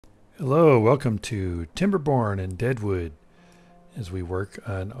Hello, welcome to Timberborn and Deadwood as we work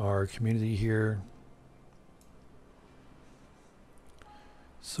on our community here.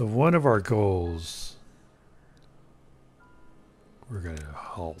 So one of our goals, we're going to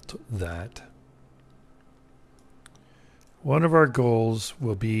halt that. One of our goals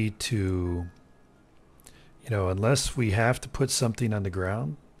will be to, unless we have to put something on the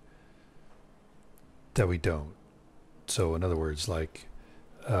ground, that we don't. So in other words, like,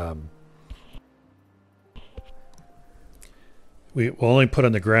 we will only put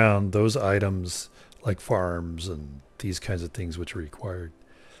on the ground those items like farms and these kinds of things which are required.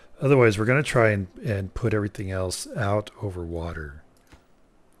 Otherwise, we're going to try and put everything else out over water.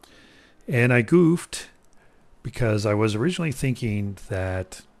 And I goofed because I was originally thinking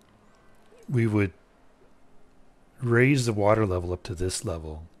that we would raise the water level up to this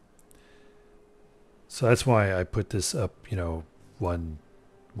level. So that's why I put this up, one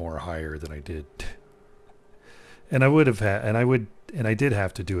more higher than I did. And I would have had, and I did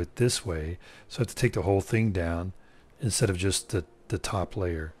have to do it this way. So I have to take the whole thing down instead of just the top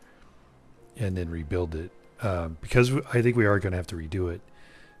layer and then rebuild it. Because I think we are going to have to redo it.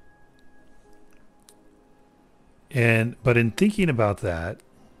 But in thinking about that,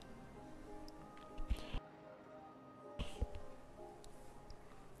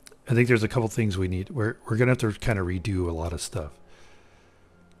 I think there's a couple things we need. We're going to have to kind of redo a lot of stuff.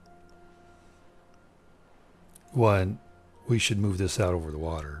 One, we should move this out over the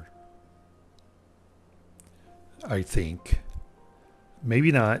water. I think.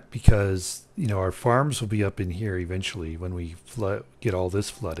 Maybe not, because our farms will be up in here eventually when we get all this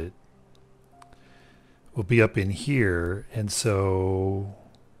flooded. We'll be up in here, and so,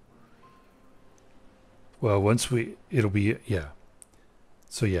 well, it'll be, yeah.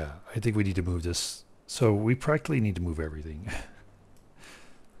 So yeah, I think we need to move this. So we practically need to move everything,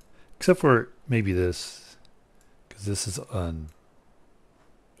 except for maybe this, because this is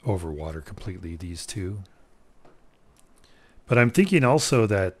over water completely. These two. But I'm thinking also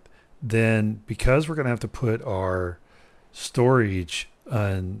that then, because we're going to have to put our storage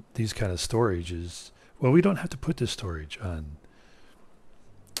on these kind of storages, well, we don't have to put this storage on,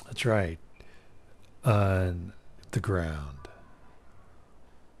 that's right, on the ground.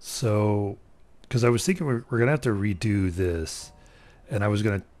 So, because I was thinking we're going to have to redo this, and I was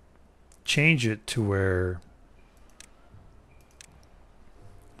going to change it to where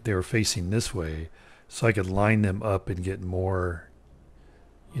they were facing this way, so I could line them up and get more,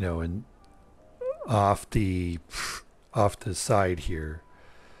 and off the side here,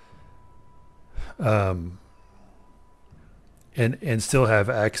 and still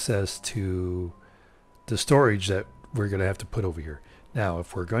have access to the storage that we're going to have to put over here. Now,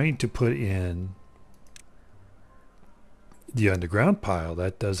 if we're going to put in the underground pile,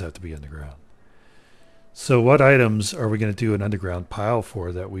 that does have to be underground. So what items are we going to do an underground pile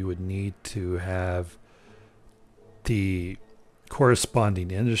for that we would need to have the corresponding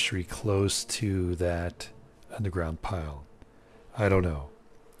industry close to that underground pile? I don't know.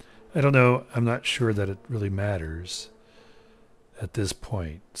 I'm not sure that it really matters at this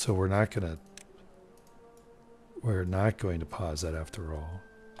point. So we're not going to pause that after all.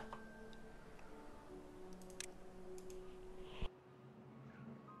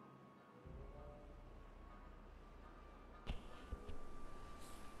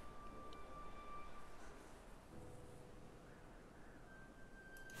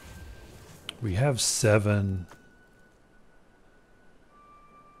 We have 7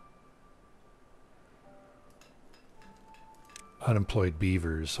 unemployed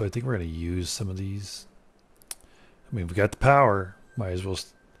beavers, so I think we're going to use some of these. I mean, we got the power, might as well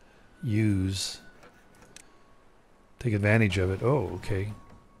take advantage of it. Oh, okay.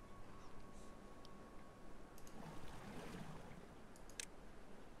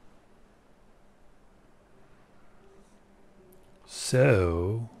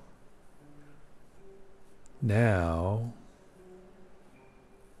 So now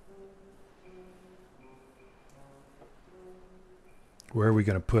where are we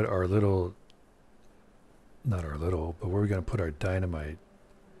going to put our little, not our little, but where are we going to put our dynamite,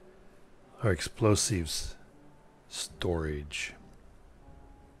 our explosives storage?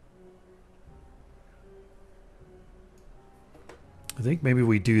 I think maybe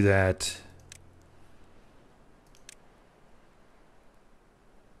we do that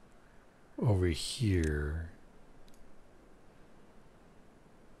over here.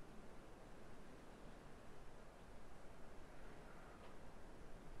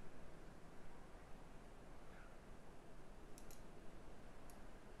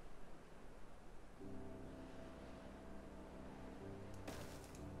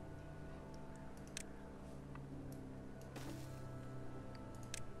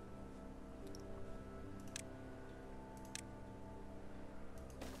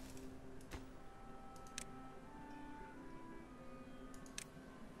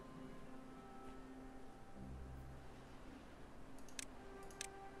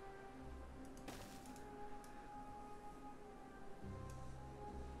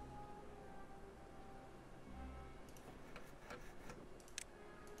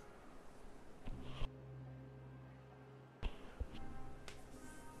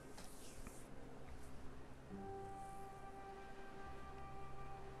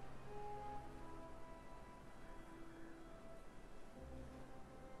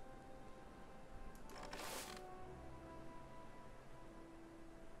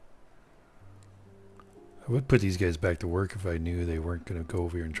 I would put these guys back to work if I knew they weren't going to go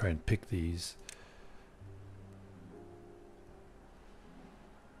over here and try and pick these.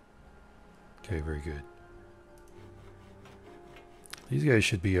 Okay, very good. These guys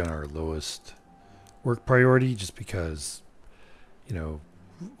should be on our lowest work priority just because, you know,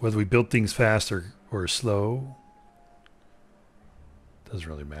 whether we build things fast or slow, doesn't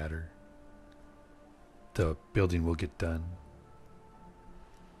really matter. The building will get done.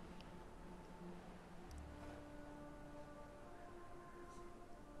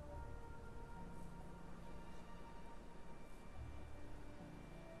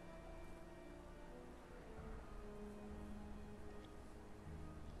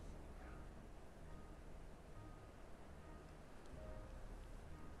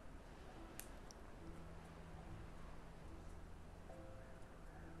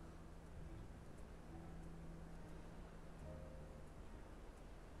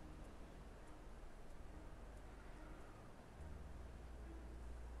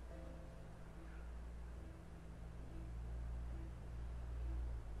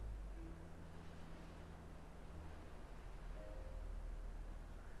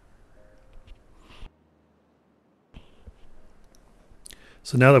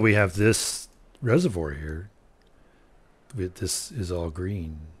 So now that we have this reservoir here, this is all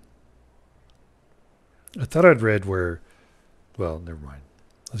green. I thought I'd read where, well, never mind.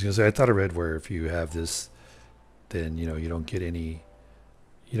 I was going to say, I thought I read where if you have this, then, you know, you don't get any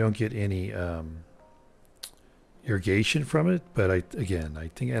irrigation from it. But I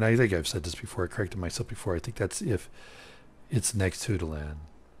think I've said this before, I corrected myself before. I think that's if it's next to the land.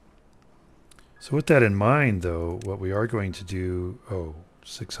 So with that in mind, though, what we are going to do,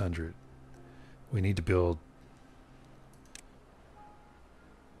 600. We need to build.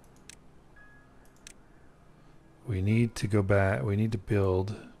 We need to go back. We need to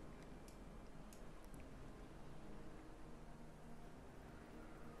build.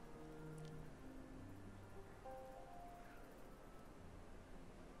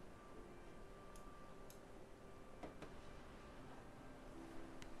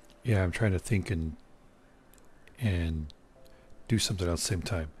 Yeah, I'm trying to think and do something else at the same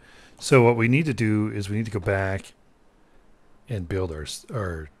time. So what we need to do is we need to go back and build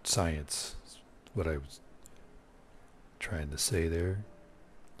our science. What I was trying to say there.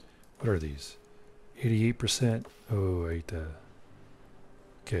 What are these? 88%. Oh, wait.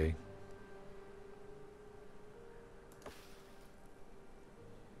 Okay.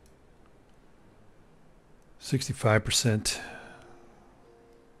 $65%.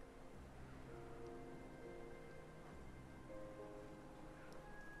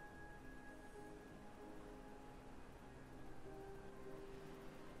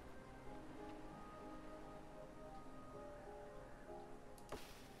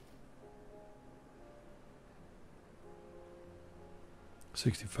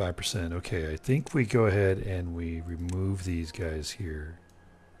 %. Okay, I think we go ahead and we remove these guys here.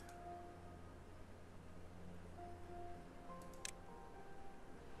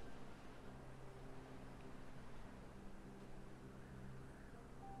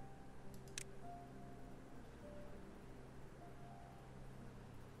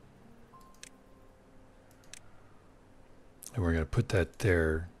 And we're going to put that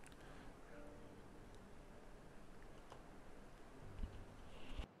there.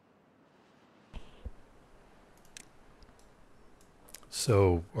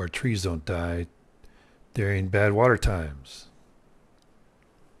 So our trees don't die during bad water times.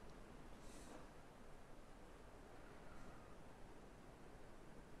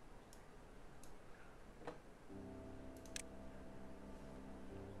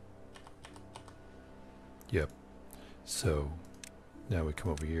 Yep. So now we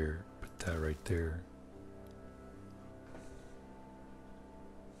come over here, put that right there.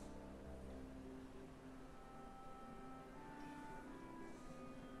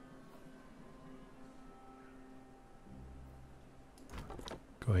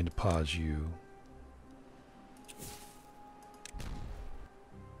 Going to pause you.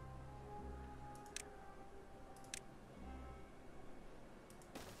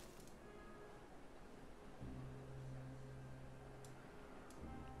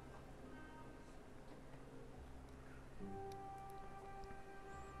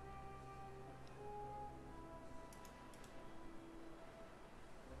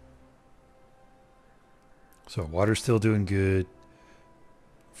 So water's still doing good.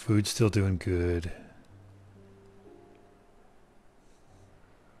 Food's still doing good.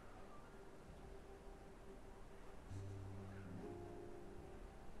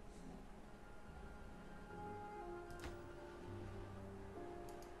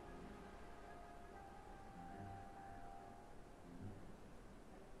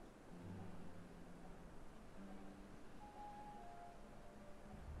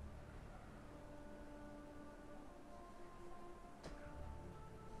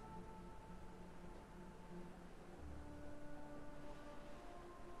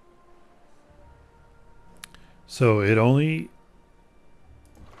 So it only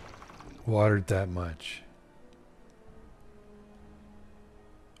watered that much.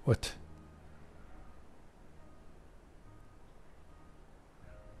 What?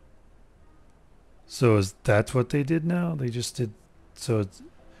 So is that's what they did now? They just did so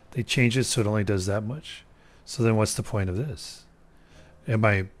they changed it so it only does that much. So then what's the point of this? Am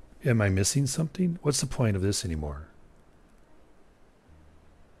I missing something? What's the point of this anymore?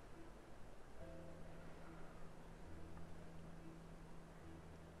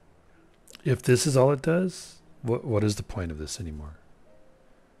 If this is all it does, what is the point of this anymore?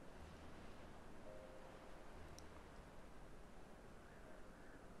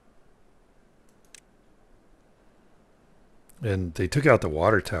 And they took out the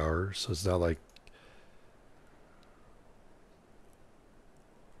water tower, so it's not like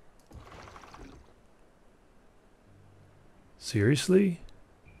seriously?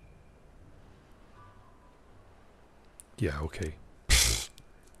 Yeah, okay.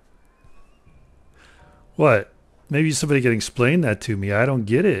 What? Maybe somebody can explain that to me. I don't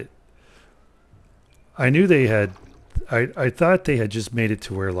get it. I knew they had I thought they had just made it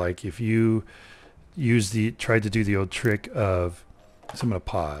to where like if you tried to do the old trick of so I'm gonna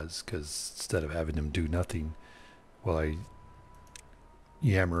pause because instead of having them do nothing while I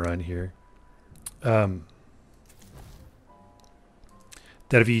yammer on here. That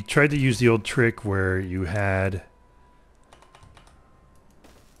if you tried to use the old trick where you had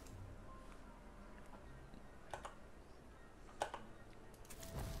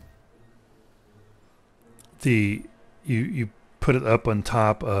you put it up on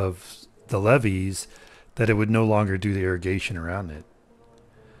top of the levees, that it would no longer do the irrigation around it.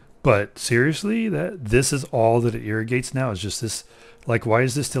 But seriously, that this is all that it irrigates now is just this. Like, why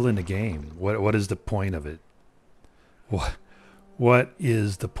is this still in the game? What is the point of it? What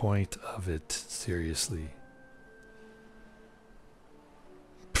is the point of it? Seriously,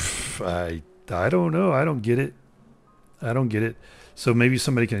 I don't know. I don't get it. I don't get it. So maybe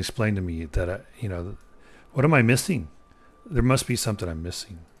somebody can explain to me that what am I missing? There must be something I'm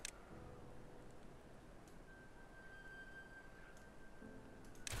missing.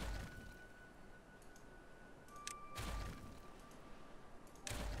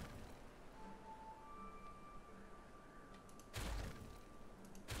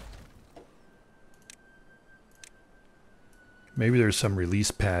 Maybe there's some release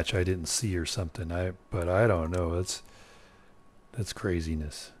patch I didn't see or something. But I don't know. That's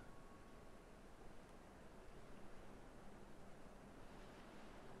craziness.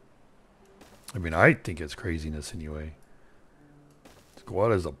 I mean, I think it's craziness anyway.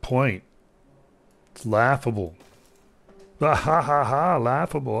 What is the point? It's laughable. Ah, ha ha ha,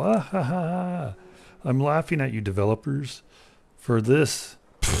 laughable. Ah, ha ha ha. I'm laughing at you developers for this.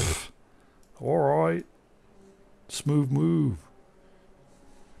 All right. Smooth move.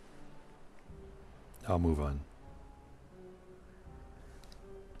 I'll move on.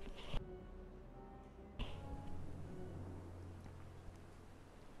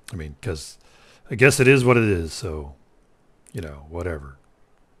 I mean, because I guess it is what it is, so, whatever.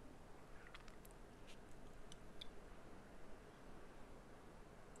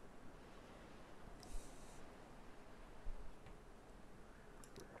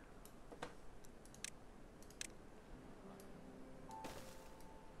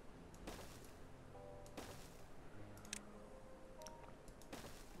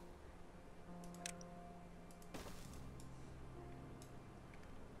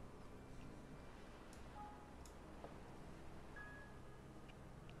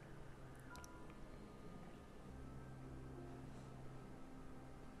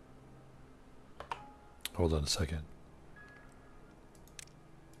 Hold on a second.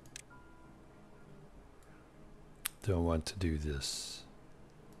 Don't want to do this.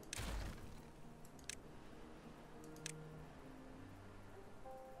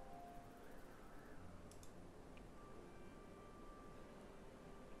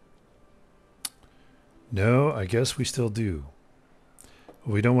 No, I guess we still do.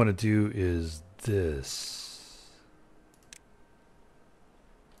 What we don't want to do is this.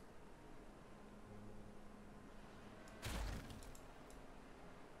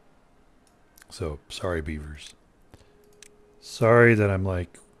 So, sorry, beavers. Sorry that I'm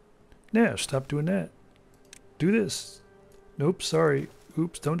like, nah, stop doing that. Do this. Nope, sorry.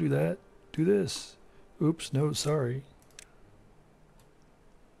 Oops, don't do that. Do this. Oops, no, sorry.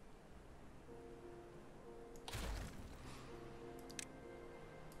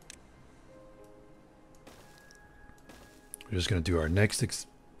 We're just going to do our next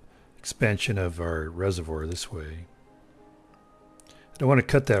expansion of our reservoir this way. I don't want to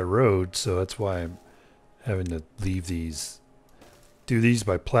cut that road, so that's why I'm having to leave these, do these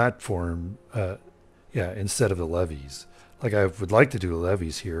by platform, yeah, instead of the levees. Like I would like to do the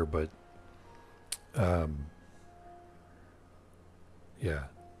levees here, but um, yeah,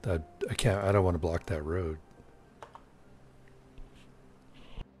 I can't. I don't want to block that road.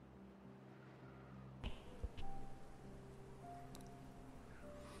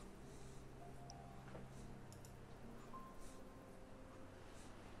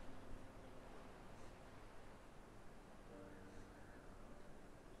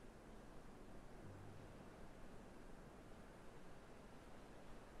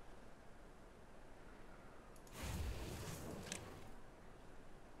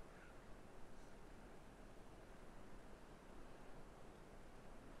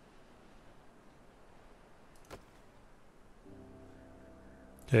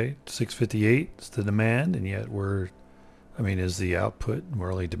 Okay, 658 is the demand, and yet I mean, is the output,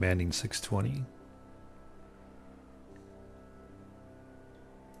 we're only demanding 620.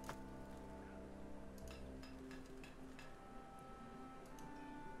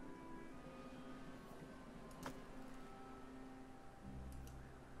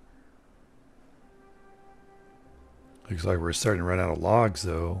 Looks like we're starting to run out of logs,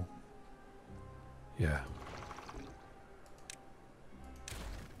 though. Yeah.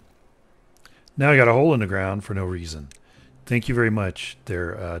 Now I got a hole in the ground for no reason. Thank you very much,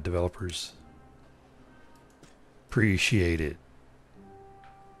 there, developers. Appreciate it.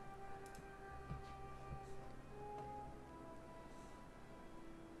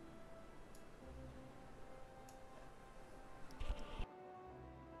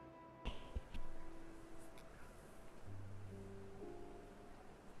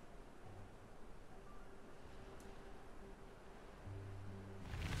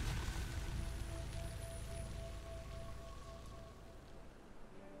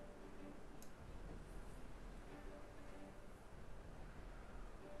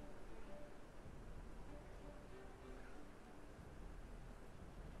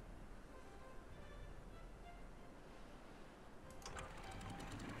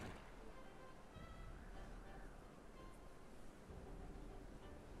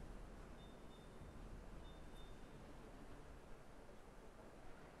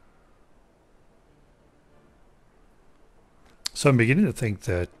 So I'm beginning to think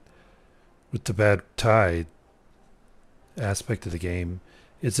that with the bad tide aspect of the game,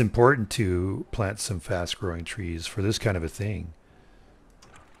 it's important to plant some fast growing trees for this kind of a thing.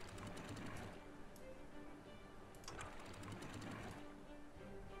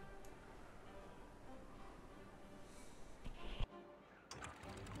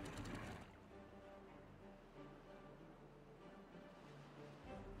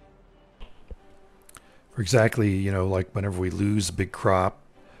 For exactly, like whenever we lose a big crop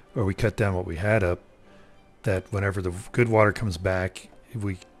or we cut down what we had up, that whenever the good water comes back,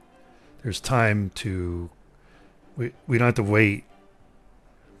 there's time to, we don't have to wait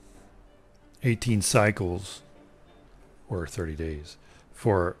 18 cycles or 30 days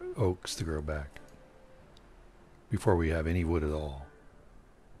for oaks to grow back before we have any wood at all.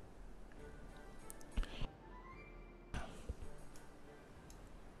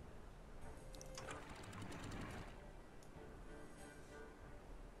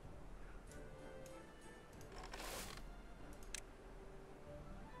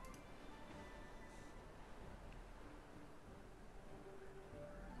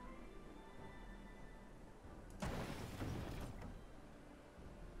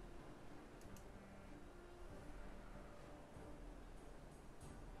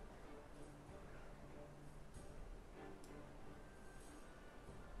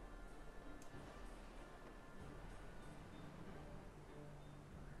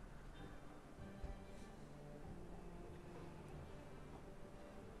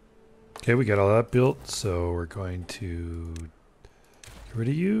 Okay, we got all that built, so we're going to get rid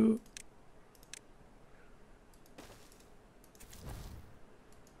of you.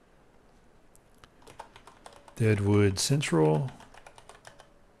 Deadwood Central.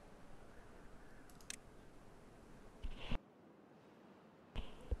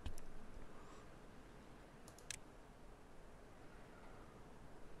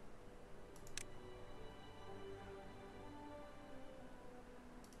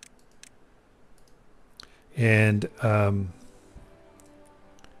 And we're going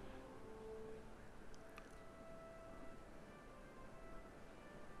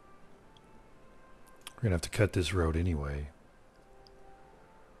to have to cut this road anyway.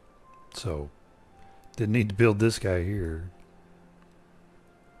 So, didn't need to build this guy here.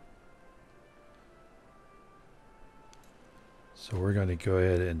 So we're going to go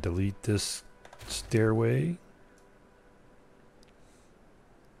ahead and delete this stairway.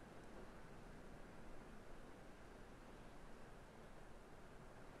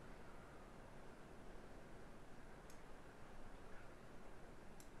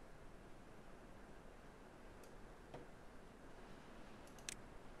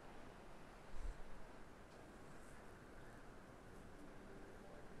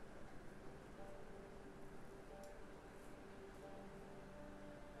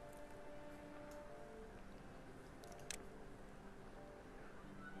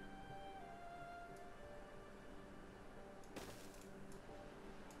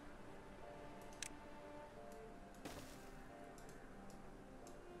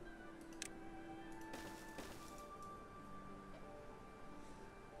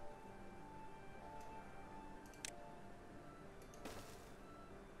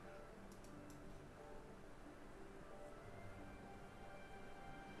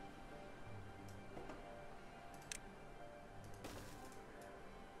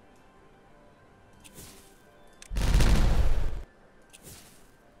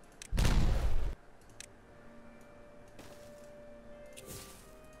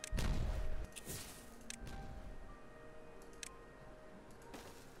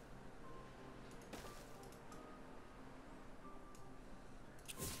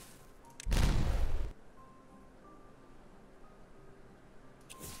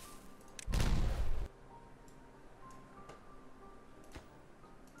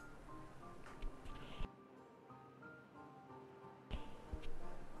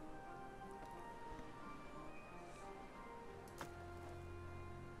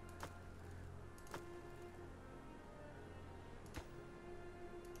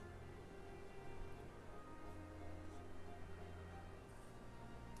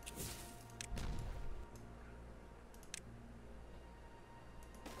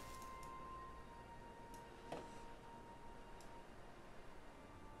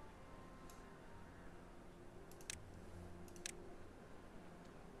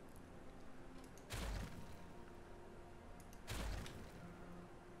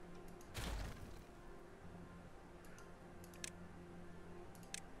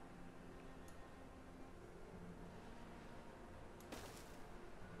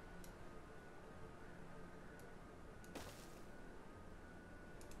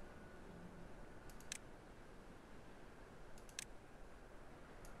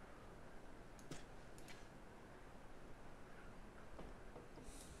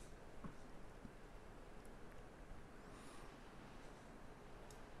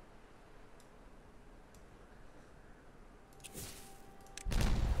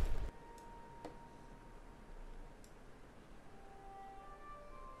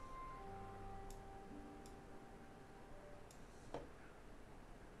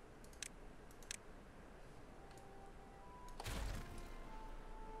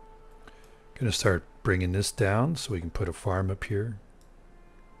 Gonna start bringing this down so we can put a farm up here.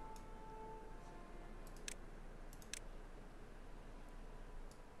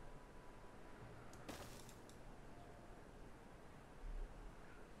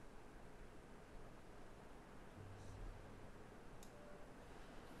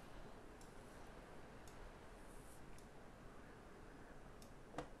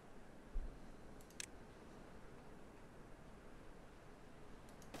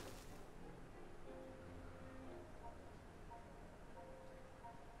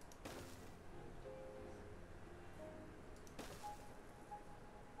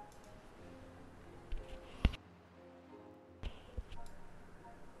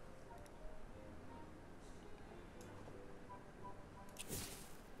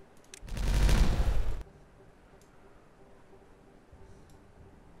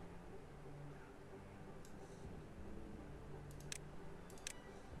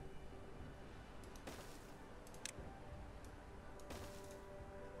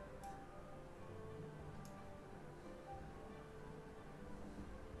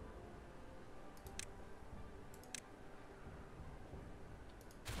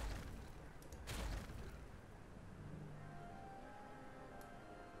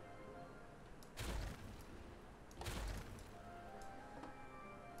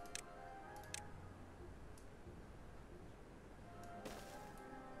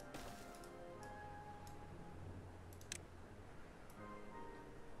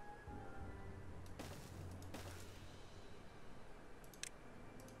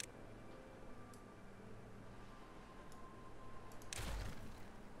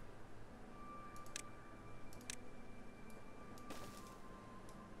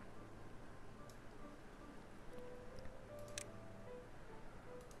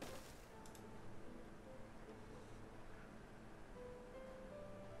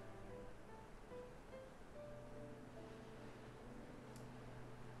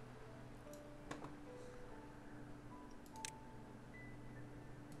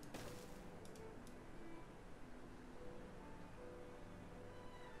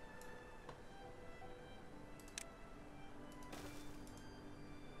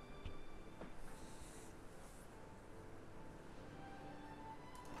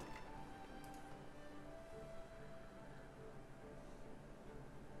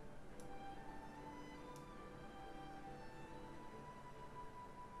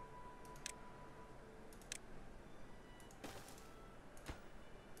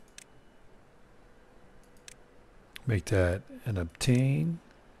 Make that an obtain.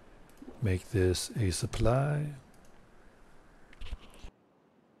 Make this a supply.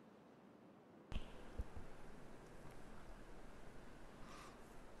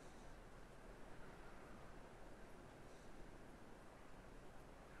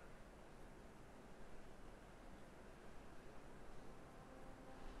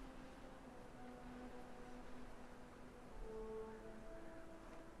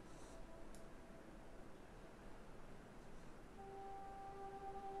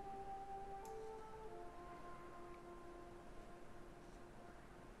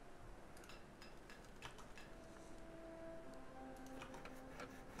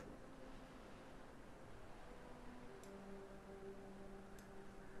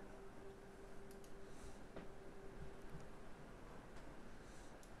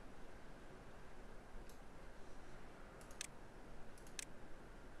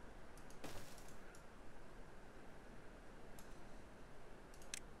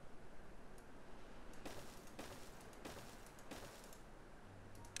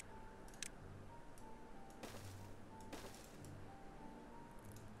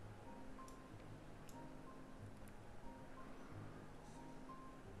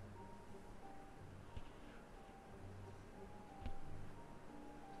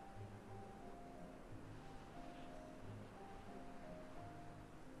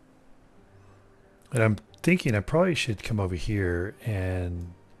 And I'm thinking I probably should come over here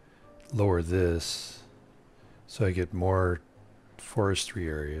and lower this so I get more forestry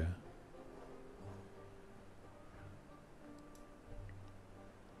area.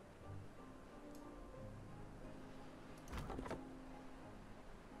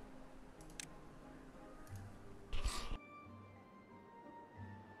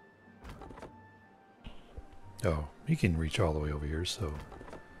 Oh, he can reach all the way over here, so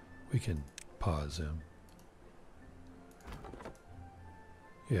we can pause him.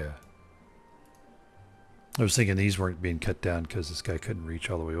 Yeah. I was thinking these weren't being cut down because this guy couldn't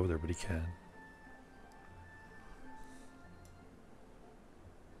reach all the way over there, but he can.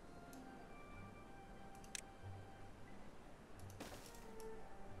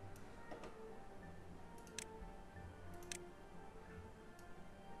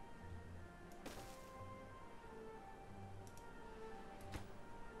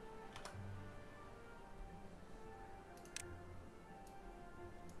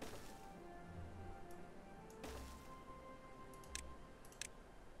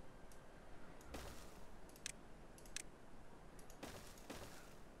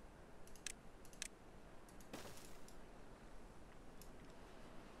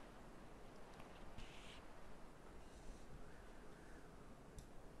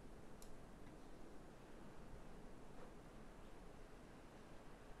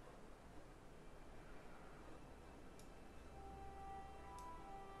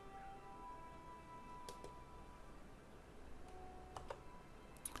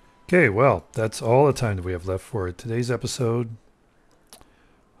 Okay, well, that's all the time that we have left for today's episode.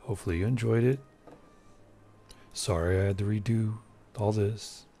 Hopefully you enjoyed it. Sorry I had to redo all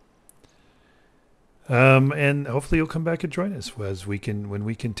this. And hopefully you'll come back and join us when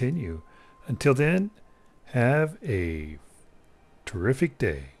we continue. Until then, have a terrific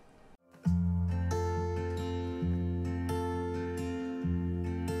day.